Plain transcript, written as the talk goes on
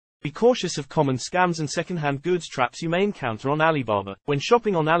Be cautious of common scams and second-hand goods traps you may encounter on Alibaba. When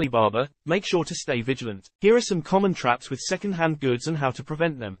shopping on Alibaba, make sure to stay vigilant. Here are some common traps with second-hand goods and how to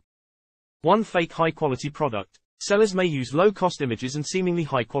prevent them. 1. Fake high-quality product. Sellers may use low-cost images and seemingly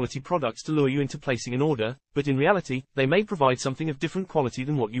high-quality products to lure you into placing an order, but in reality, they may provide something of different quality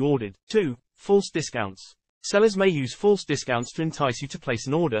than what you ordered. 2. False discounts. Sellers may use false discounts to entice you to place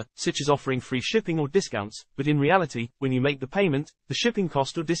an order, such as offering free shipping or discounts, but in reality, when you make the payment, the shipping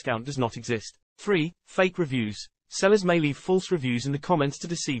cost or discount does not exist. 3. Fake reviews. Sellers may leave false reviews in the comments to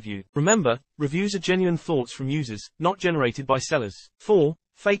deceive you. Remember, reviews are genuine thoughts from users, not generated by sellers. 4.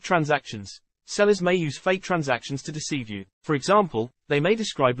 Fake transactions. Sellers may use fake transactions to deceive you. For example, they may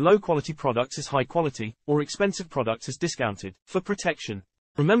describe low-quality products as high quality, or expensive products as discounted. For protection,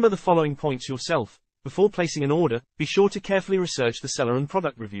 remember the following points yourself. Before placing an order, be sure to carefully research the seller and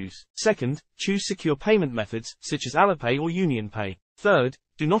product reviews. Second, choose secure payment methods, such as Alipay or UnionPay. Third,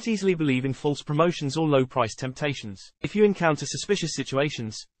 do not easily believe in false promotions or low-price temptations. If you encounter suspicious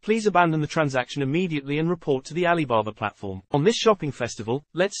situations, please abandon the transaction immediately and report to the Alibaba platform. On this shopping festival,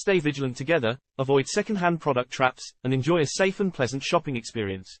 let's stay vigilant together, avoid second-hand product traps, and enjoy a safe and pleasant shopping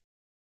experience.